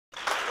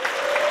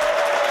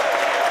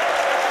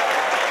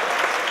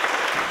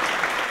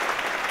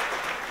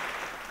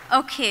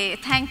Okay,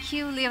 thank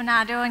you,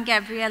 Leonardo and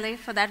Gabriele,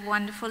 for that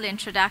wonderful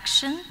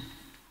introduction.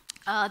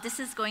 This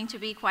is going to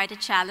be quite a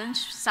challenge,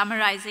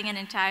 summarizing an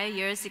entire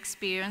year's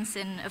experience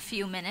in a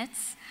few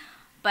minutes,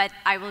 but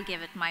I will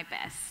give it my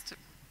best.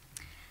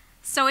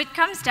 So it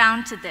comes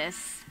down to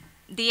this.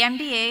 The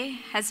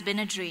MBA has been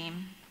a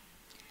dream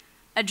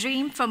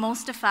for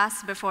most of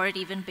us before it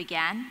even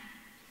began,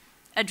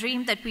 a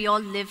dream that we all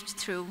lived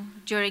through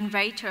during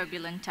very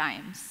turbulent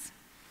times.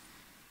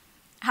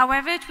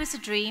 However, it was a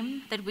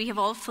dream that we have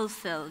all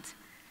fulfilled,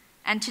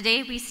 and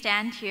today we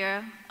stand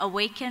here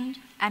awakened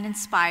and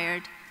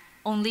inspired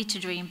only to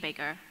dream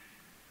bigger.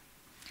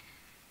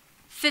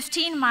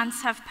 15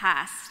 months have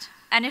passed,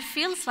 and it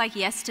feels like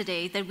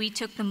yesterday that we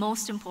took the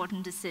most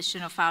important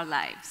decision of our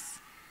lives.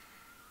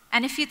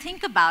 And if you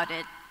think about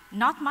it,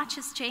 not much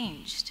has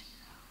changed.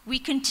 We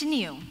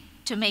continue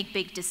to make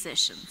big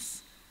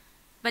decisions.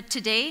 But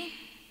today,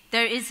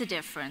 there is a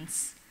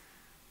difference.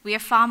 We are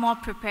far more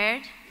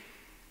prepared,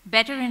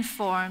 better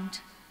informed,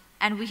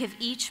 and we have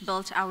each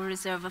built our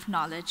reserve of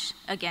knowledge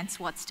against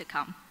what's to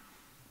come.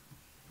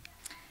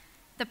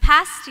 The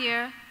past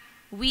year,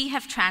 we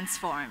have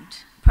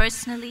transformed,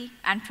 personally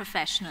and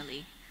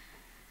professionally.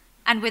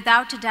 And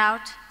without a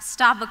doubt,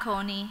 Star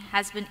Bocconi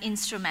has been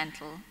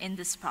instrumental in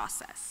this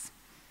process.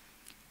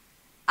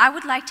 I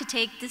would like to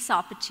take this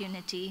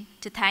opportunity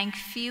to thank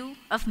few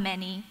of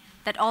many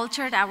that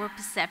altered our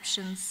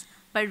perceptions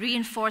by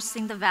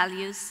reinforcing the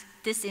values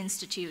this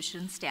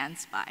institution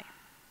stands by.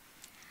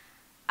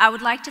 I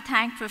would like to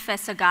thank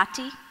Professor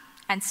Gatti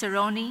and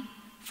Saroni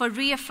for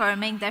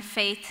reaffirming their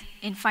faith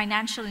in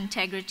financial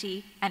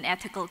integrity and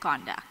ethical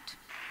conduct.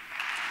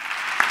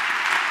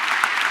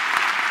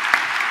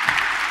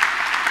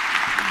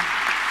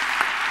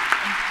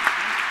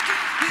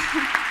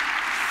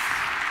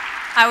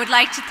 I would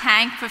like to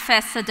thank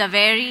Professor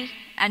Daveri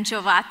and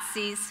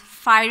Giovazzi's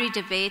fiery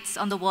debates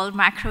on the world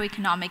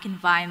macroeconomic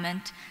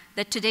environment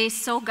that today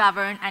so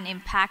govern and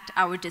impact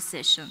our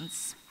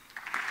decisions.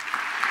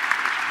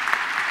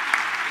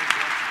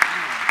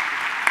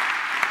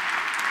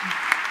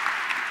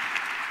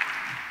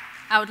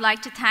 I would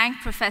like to thank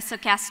Professor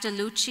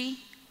Castellucci,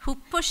 who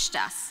pushed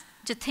us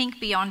to think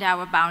beyond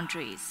our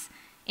boundaries,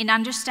 in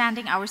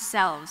understanding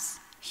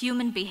ourselves,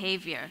 human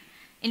behavior,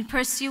 in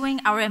pursuing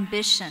our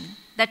ambition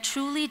that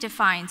truly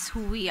defines who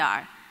we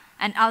are,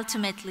 and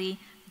ultimately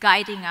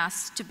guiding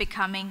us to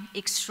becoming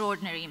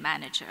extraordinary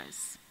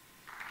managers.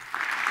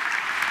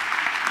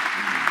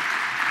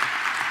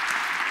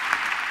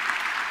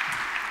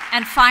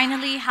 And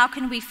finally, how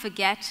can we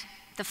forget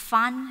the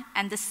fun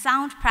and the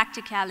sound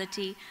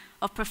practicality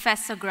of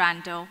Professor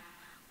Grando,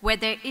 where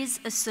there is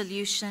a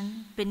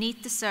solution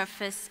beneath the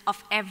surface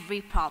of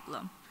every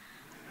problem.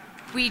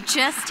 We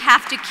just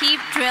have to keep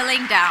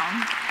drilling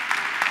down.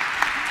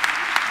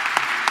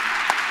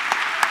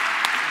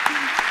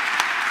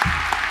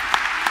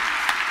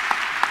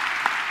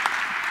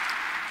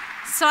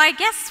 So I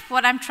guess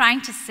what I'm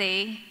trying to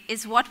say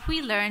is what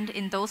we learned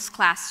in those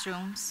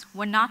classrooms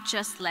were not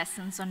just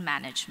lessons on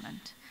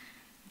management.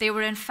 They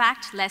were in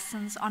fact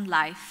lessons on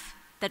life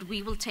that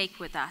we will take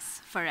with us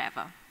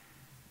forever.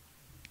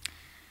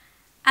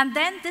 And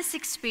then this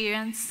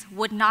experience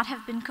would not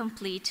have been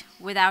complete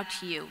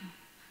without you.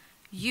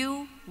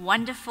 You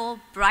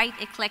wonderful, bright,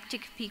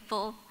 eclectic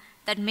people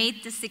that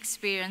made this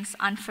experience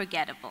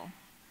unforgettable.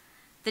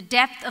 The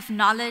depth of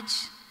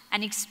knowledge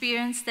and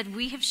experience that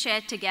we have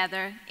shared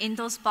together in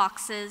those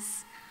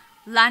boxes,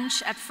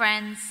 lunch at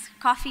friends,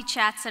 coffee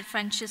chats at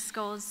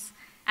Francisco's,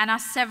 and our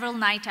several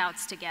night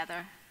outs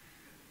together.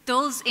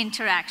 Those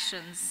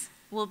interactions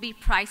will be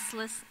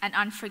priceless and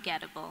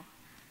unforgettable,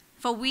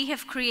 for we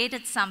have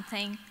created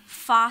something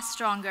far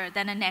stronger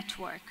than a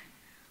network.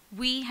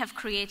 We have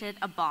created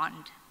a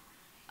bond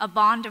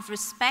of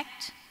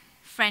respect,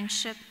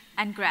 friendship,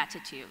 and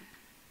gratitude.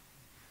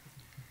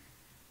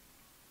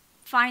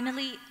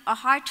 Finally, a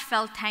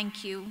heartfelt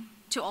thank you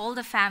to all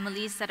the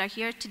families that are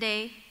here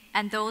today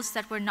and those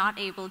that were not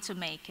able to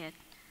make it.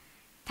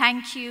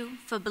 Thank you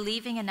for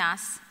believing in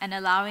us and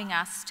allowing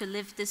us to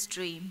live this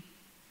dream.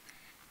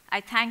 I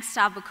thank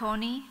Star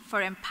Bocconi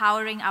for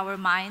empowering our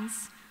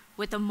minds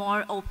with a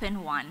more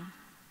open one.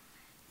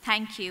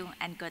 Thank you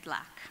and good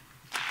luck.